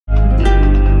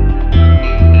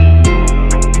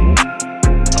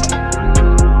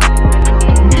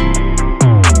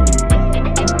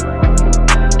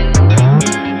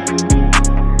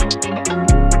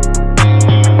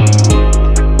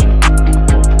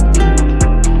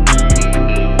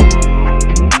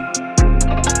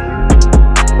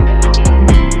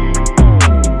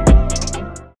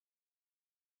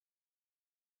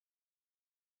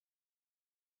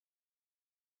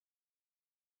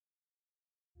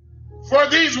For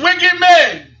these wicked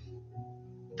men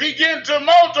begin to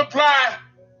multiply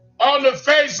on the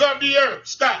face of the earth.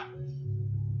 Stop.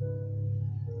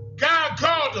 God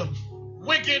called them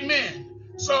wicked men.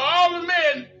 So all the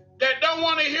men that don't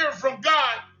want to hear from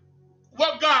God,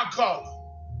 what God called them?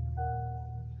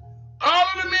 All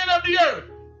of the men of the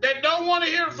earth that don't want to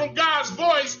hear from God's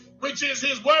voice, which is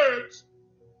his words,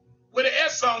 with an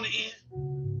S on the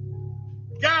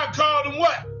end, God called them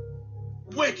what?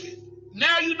 Wicked.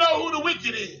 Now you know who the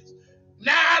wicked is.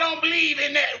 Now I don't believe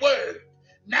in that word.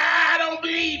 Now I don't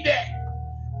believe that.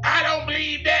 I don't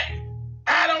believe that.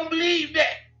 I don't believe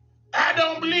that. I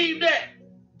don't believe that.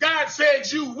 God said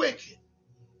you wicked.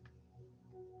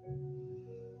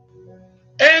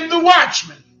 And the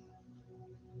watchmen,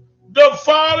 the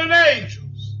fallen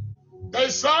angels, they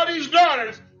saw these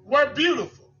daughters were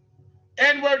beautiful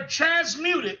and were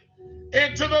transmuted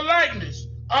into the likeness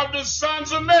of the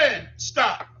sons of men.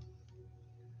 Stop.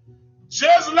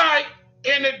 Just like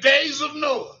in the days of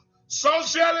Noah, so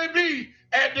shall it be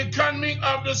at the coming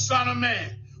of the Son of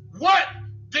Man. What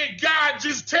did God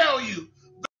just tell you?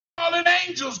 The fallen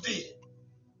angels did.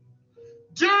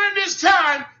 During this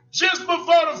time, just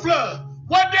before the flood,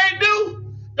 what they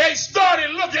do? They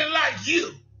started looking like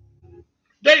you.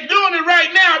 They doing it right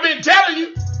now, I've been telling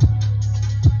you.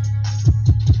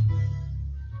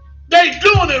 They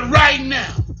doing it right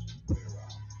now.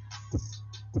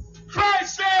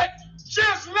 Christ said,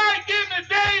 just like in the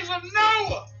days of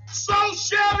Noah, so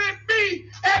shall it be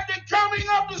at the coming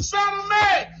of the Son of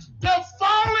Man. The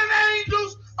fallen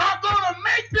angels are going to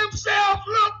make themselves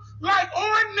look like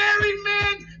ordinary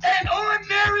men and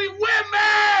ordinary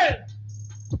women.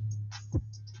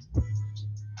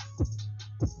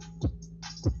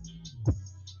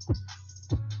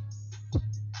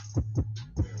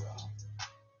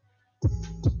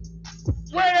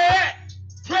 Where they at?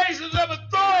 Places of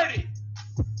authority.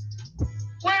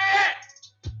 Where they at?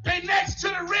 They next to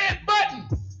the red button.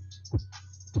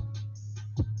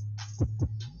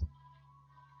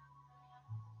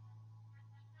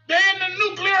 They're in the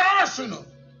nuclear arsenal.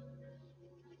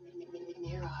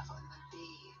 You're off on the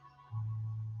beat.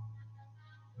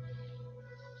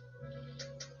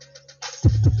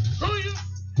 Who you?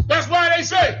 That's why they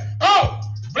say, oh,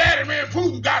 Vladimir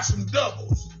Putin got some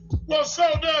doubles. Well, so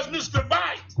does Mr.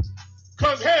 Biden.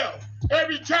 Because, hell,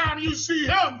 every time you see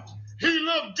him, he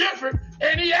look different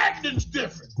and he acting's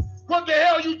different. What the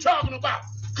hell you talking about?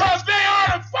 Because they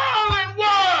are the fallen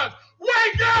ones.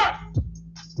 Wake up!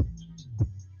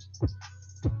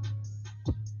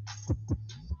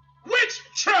 Which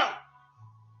Trump?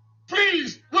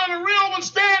 Please, will the real one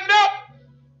stand up?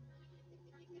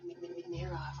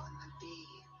 You're off on the beat.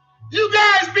 You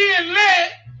guys being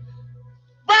led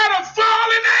by the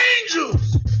fallen angels.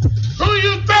 Who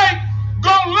you think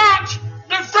gonna launch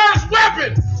the first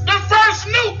weapon, the first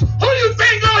nuke? Who you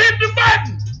think gonna hit the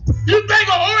button? You think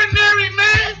an ordinary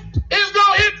man is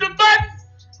gonna hit the button?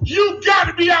 You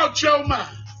gotta be out your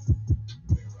mind.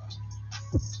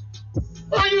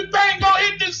 Who you think gonna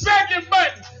hit the second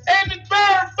button, and the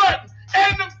third button,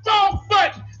 and the fourth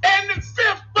button, and the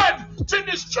fifth button to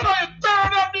destroy a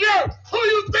third of the earth? Who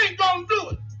you think gonna do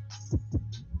it?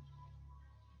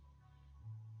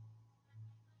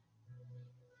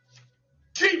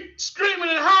 Keep screaming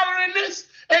and hollering this,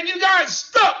 and you guys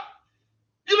stuck.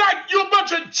 You a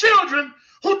bunch of children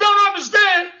who don't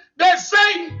understand that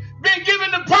Satan been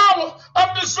given the power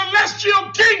of the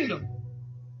celestial kingdom.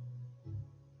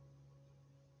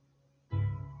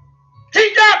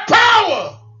 He got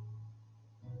power.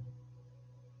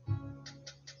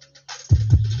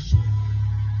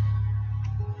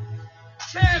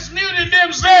 Transmuted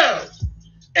themselves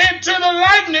into the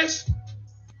likeness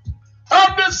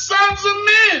of the sons of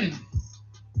men,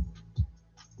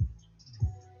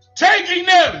 taking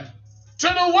them to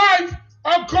the wife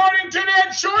according to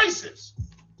their choices.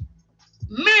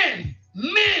 Men,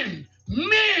 men,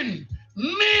 men,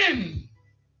 men.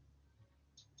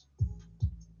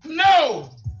 No,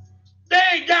 they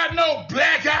ain't got no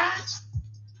black eyes.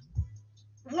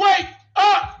 Wake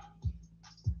up.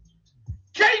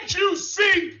 Can't you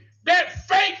see that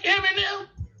fake EMINEM?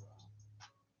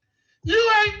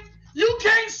 You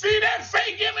can't see that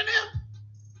fake EMINEM?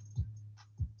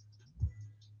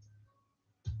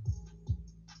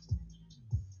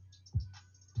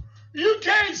 You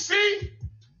can't see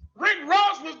Rick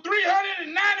Ross was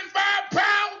 395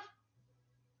 pounds,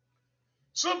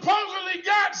 supposedly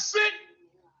got sick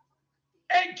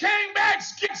and came back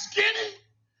skinny?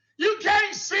 You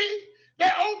can't see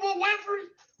that Oprah Winfrey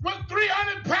was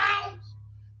 300 pounds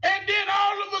and then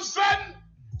all of a sudden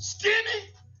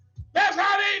skinny? That's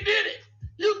how they did it.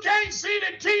 You can't see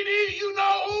the TD, you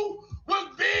know who, was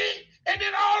big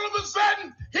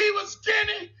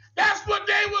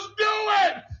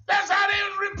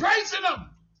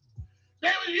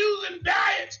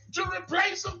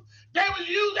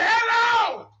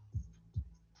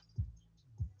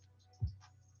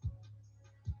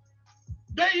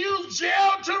They use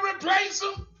jail to replace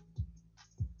them.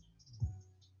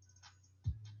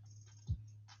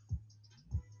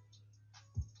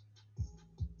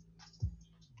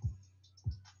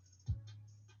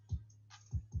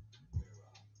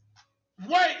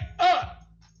 Wake up.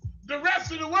 The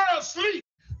rest of the world sleep.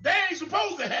 They ain't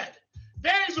supposed to have it.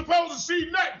 They ain't supposed to see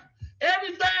nothing.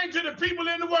 Everything to the people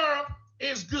in the world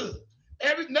is good.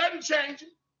 Nothing changing.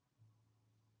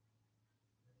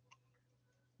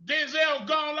 Denzel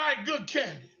gone like good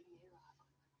candy.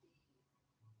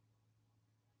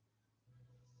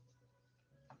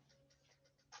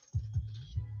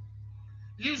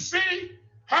 You see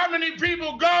how many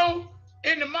people go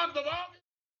in the month of August?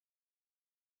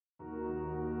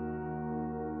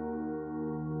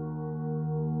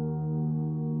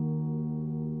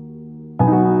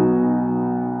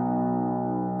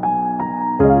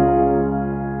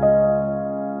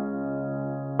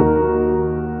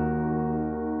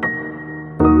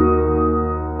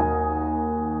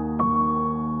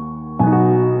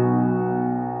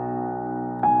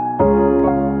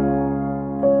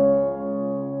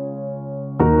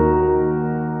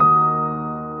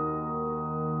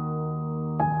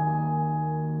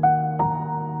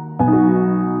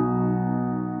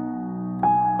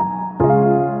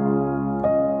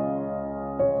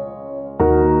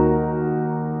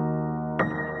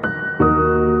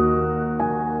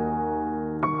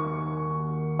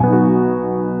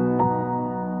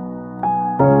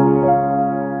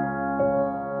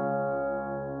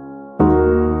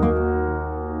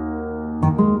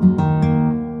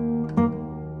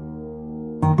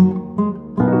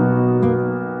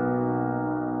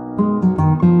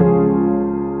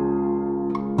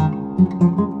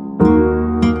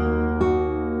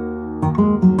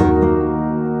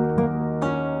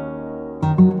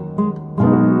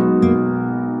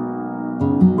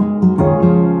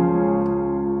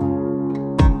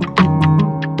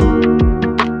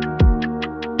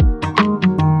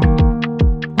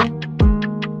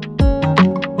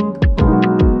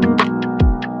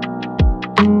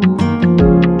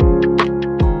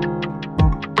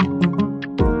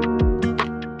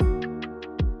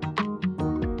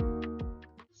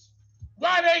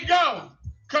 Why they go?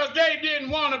 Because they didn't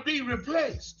want to be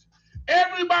replaced.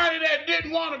 Everybody that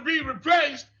didn't want to be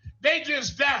replaced, they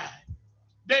just died.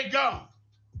 They gone.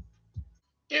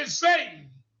 It's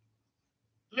Satan.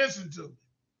 Listen to me.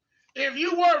 If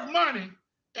you worth money,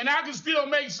 and I can still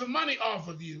make some money off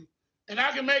of you, and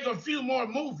I can make a few more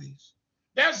movies,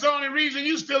 that's the only reason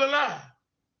you still alive.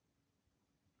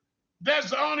 That's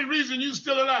the only reason you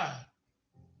still alive.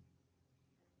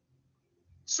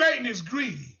 Satan is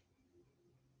greedy.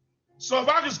 So if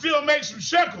I can still make some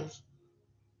shekels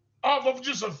off of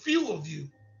just a few of you,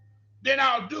 then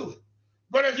I'll do it.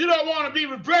 But if you don't want to be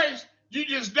replaced, you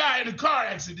just die in a car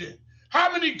accident.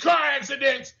 How many car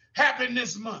accidents happened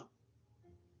this month?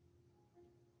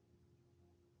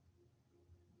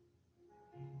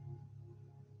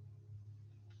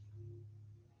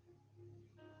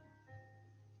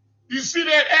 You see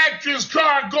that actress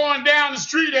car going down the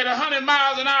street at 100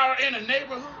 miles an hour in a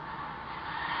neighborhood?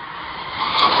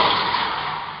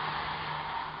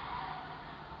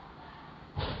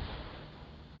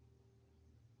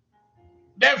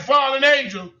 That fallen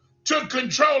angel took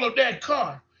control of that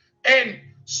car and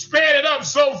sped it up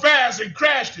so fast and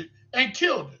crashed it and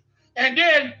killed her. And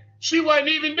then she wasn't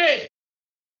even dead.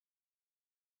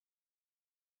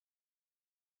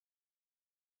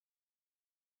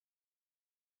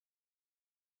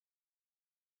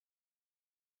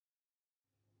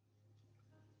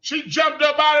 She jumped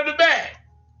up out of the bag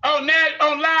on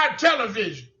live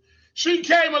television. She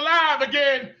came alive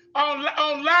again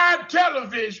on live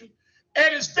television.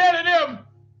 And instead of them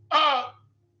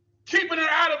keeping her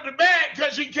out of the bag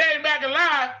because she came back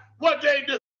alive, what they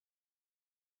do?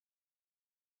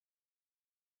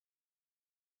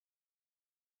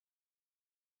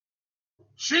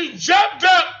 She jumped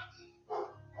up,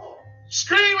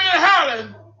 screaming and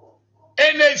hollering,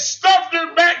 and they stuffed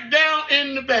her back down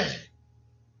in the bag.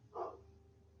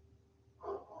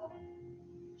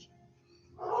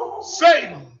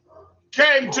 Satan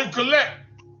came to collect.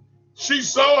 She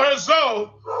sold her soul,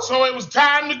 so it was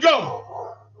time to go.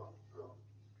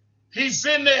 He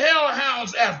sent the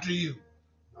hellhounds after you.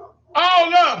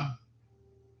 All of them.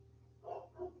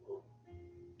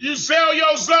 You sell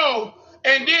your soul,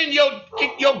 and then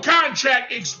your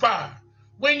contract expired.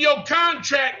 When your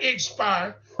contract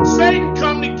expired, Satan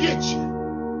come to get you.